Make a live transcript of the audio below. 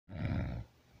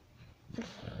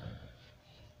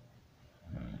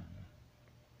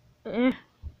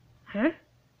Huh?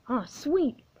 Oh,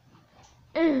 sweet.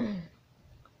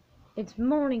 It's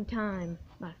morning time.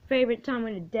 My favorite time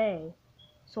of the day.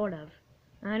 Sort of.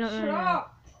 I don't really know.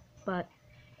 But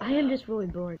I am just really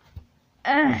bored.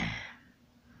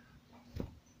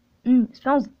 It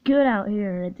smells good out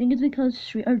here. I think it's because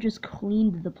Sweetheart just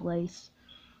cleaned the place.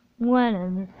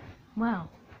 Whatever. Wow.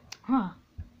 Huh.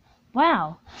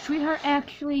 Wow. Sweetheart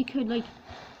actually could, like,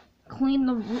 clean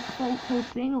the whole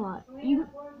thing a lot.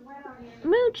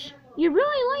 Mooch, you're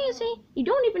really lazy. You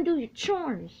don't even do your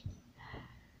chores.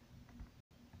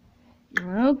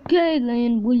 Okay,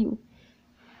 then, will you?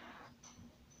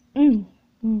 I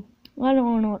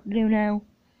don't know what to do now.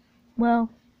 Well,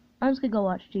 I'm just gonna go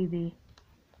watch TV.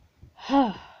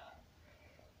 I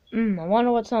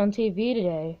wonder what's on TV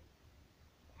today.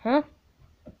 Huh?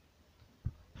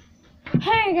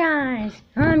 Hey guys,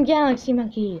 I'm Galaxy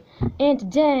Monkey, and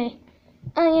today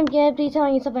I am gonna be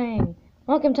telling you something.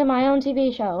 Welcome to my own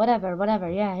TV show. Whatever.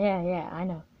 Yeah. I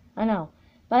know.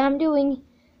 But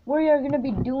we are gonna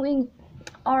be doing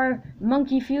our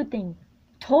Monkey Feud thing.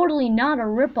 Totally not a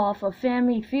ripoff of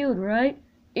Family Feud, right?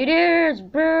 It is,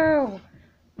 bro.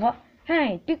 What?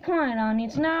 Hey, be quiet,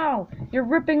 audience. No, you're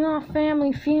ripping off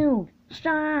Family Feud.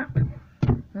 Stop.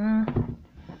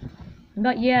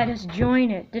 But yeah, just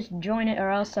join it, or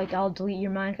else like I'll delete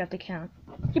your Minecraft account.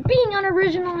 You're being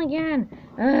unoriginal again.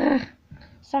 Ugh.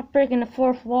 Stop breaking the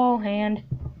fourth wall, hand.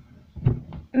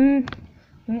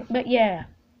 But yeah,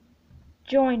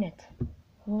 join it.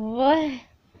 What?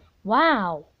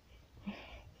 Wow.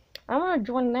 I want to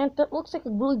join that. That looks like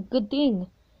a really good thing,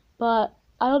 but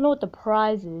I don't know what the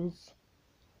prize is.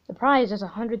 The prize is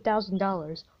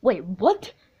 $100,000. Wait,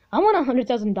 what? I want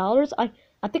 $100,000.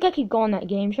 I think I could go on that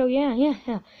game show. Yeah.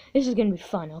 This is gonna be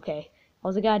fun. Okay,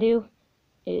 all I gotta do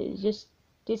is just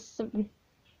something.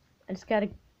 I just gotta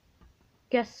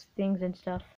guess things and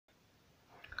stuff.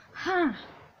 Hi,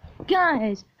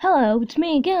 guys. Hello, it's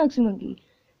me, Galaxy Monkey.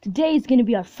 Today is gonna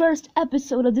be our first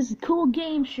episode of this cool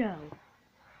game show.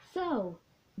 So,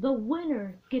 the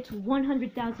winner gets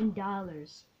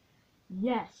 $100,000.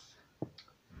 Yes.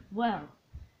 Well,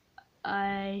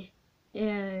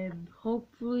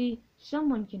 hopefully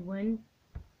someone can win.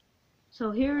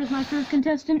 So here is my first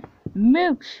contestant,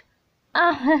 Mooch.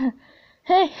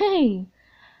 Hey.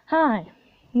 Hi,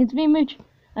 it's me, Mooch.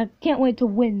 I can't wait to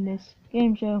win this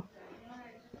game show.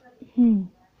 And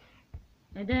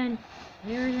then,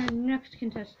 here is our next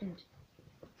contestant.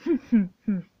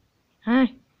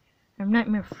 Hi, I'm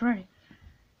Nightmare Freddy.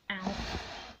 Ow.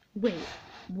 Wait,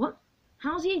 what?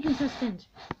 How's he a contestant?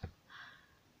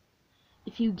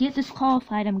 If you get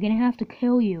disqualified, I'm gonna have to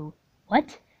kill you.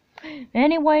 What?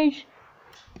 Anyways,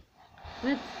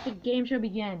 let the game show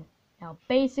begin. Now,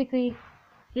 basically,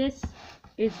 this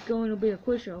is going to be a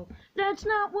quiz show. That's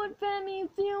not what Family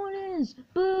Feud is!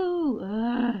 Boo!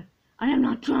 I am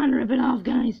not trying to rip it off,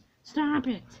 guys. Stop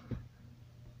it.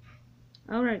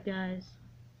 Alright, guys.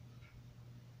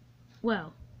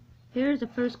 Well, here's the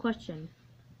first question.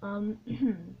 I'm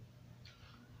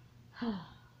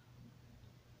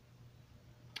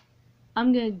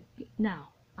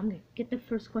gonna get the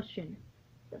first question.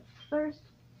 The first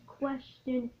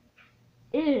question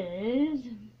is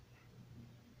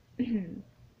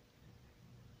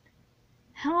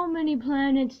how many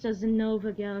planets does the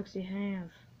Nova galaxy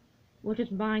have? What is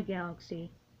my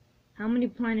galaxy? How many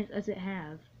planets does it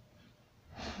have?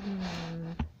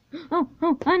 Oh,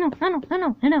 I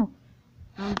know.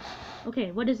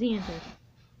 Okay, what is the answer?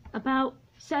 About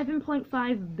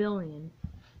 7.5 billion.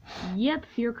 Yep,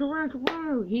 you're correct.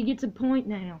 Whoa, he gets a point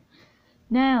now.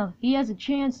 Now, he has a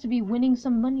chance to be winning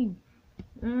some money.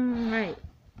 Right.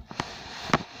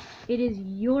 It is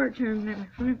your turn, my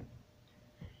friend.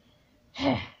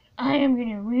 I am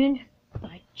gonna win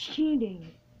by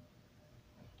cheating.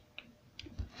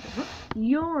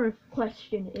 Your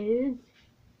question is...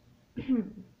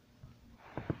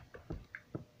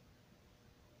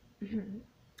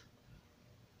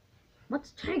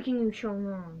 What's taking you so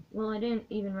long? Well, I didn't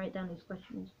even write down these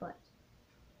questions, but...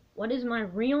 What is my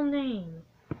real name?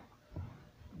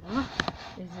 What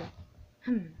is it?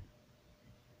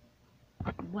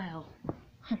 Well,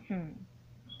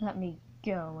 let me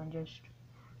go and just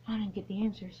try and get the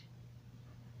answers.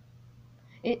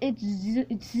 It's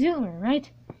Zoomer,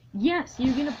 right? Yes,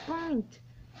 you're gonna point.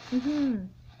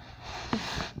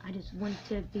 I just went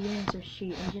to the answer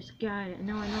sheet and just got it.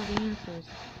 Now I know the answers.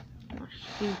 Oh,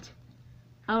 shoot.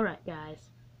 Alright, guys.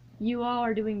 You all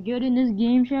are doing good in this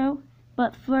game show.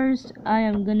 But first, I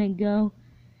am gonna go.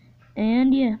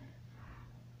 And yeah.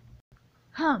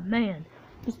 Oh, man.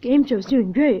 This game show is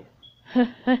doing great.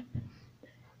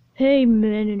 Hey,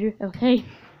 manager. Oh, hey.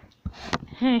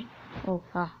 Hey. Oh,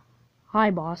 hi,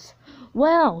 boss.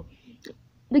 Well,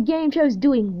 the game show's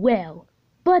doing well,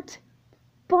 but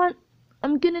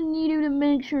I'm gonna need you to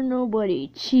make sure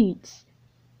nobody cheats.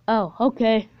 Oh,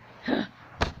 okay.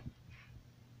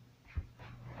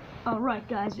 Alright,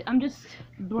 guys, I'm just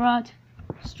brought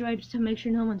stripes to make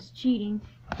sure no one's cheating.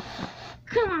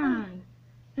 Come on!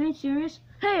 Are you serious?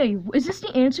 Hey, is this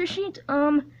the answer sheet?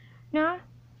 No?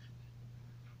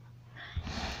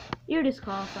 You're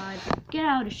disqualified. Get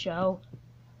out of the show.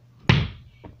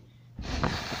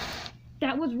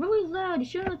 That was really loud. You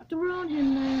shouldn't have thrown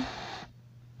him there.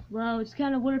 Well, it's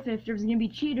kind of worth it if there's gonna be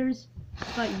cheaters.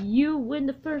 But you win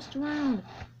the first round.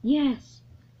 Yes.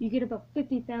 You get about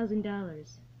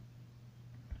 $50,000.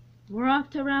 We're off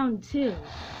to round 2.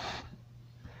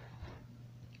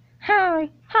 Hi,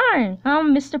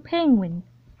 I'm Mr. Penguin.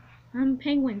 I'm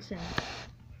Penguinson.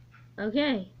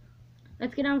 Okay,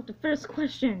 let's get on with the first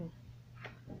question.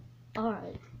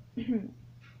 Alright.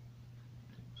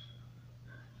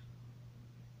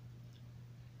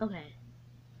 Okay,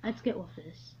 let's get with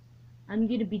this. I'm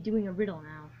gonna be doing a riddle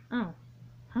now. Oh,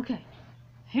 okay.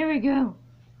 Here we go.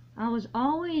 I was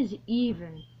always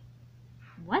even.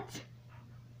 What?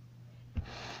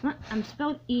 I'm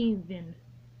spelled even.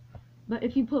 But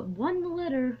if you put one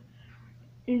letter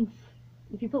at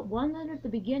the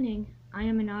beginning, I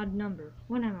am an odd number.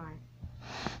 What am I?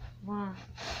 Wow.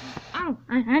 Oh,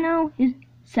 I know. Is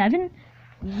 7?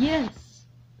 Yes.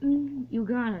 You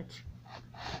got it.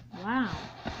 Wow.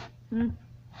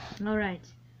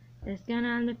 Alright. Let's get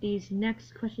on with these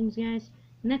next questions, guys.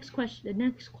 The next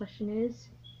question is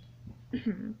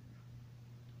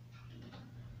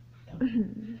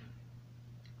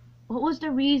what was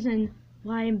the reason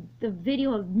why the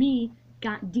video of me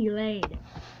got delayed?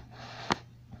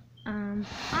 Oh,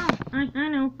 I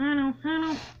know.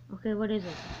 Okay, what is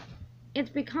it? It's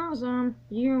because,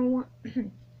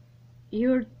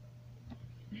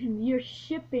 your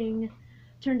shipping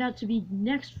turned out to be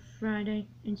next Friday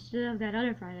instead of that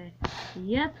other Friday.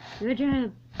 Yep, good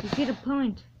job. You get a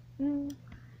point.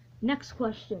 Next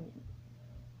question.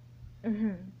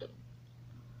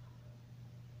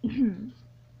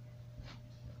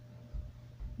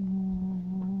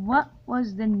 What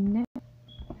was the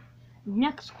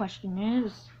next question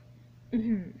is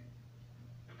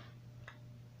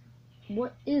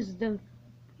what is the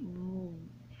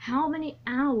how many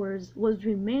hours was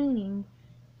remaining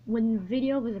when the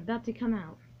video was about to come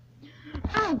out?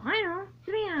 Oh, I know,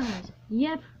 3 hours.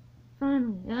 Yep,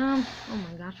 finally. Oh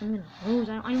my gosh, I'm gonna lose.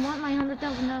 I want my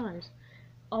 $100,000.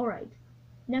 Alright,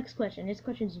 next question. This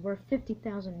question is worth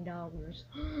 $50,000.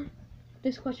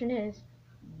 This question is,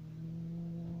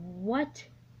 what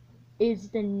is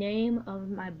the name of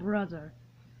my brother?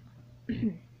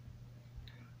 Wait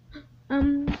a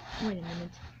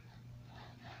minute.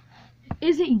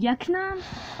 Is it Yeknam?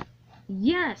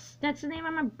 Yes, that's the name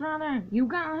of my brother. You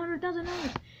got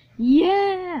 $100,000.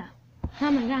 Yeah.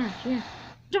 Oh my gosh, yeah.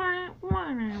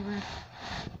 Whatever.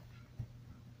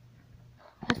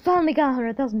 I finally got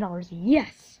 $100,000.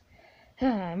 Yes.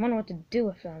 I wonder what to do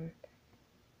with them.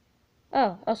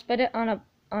 Oh, I'll spend it on a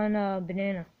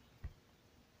banana.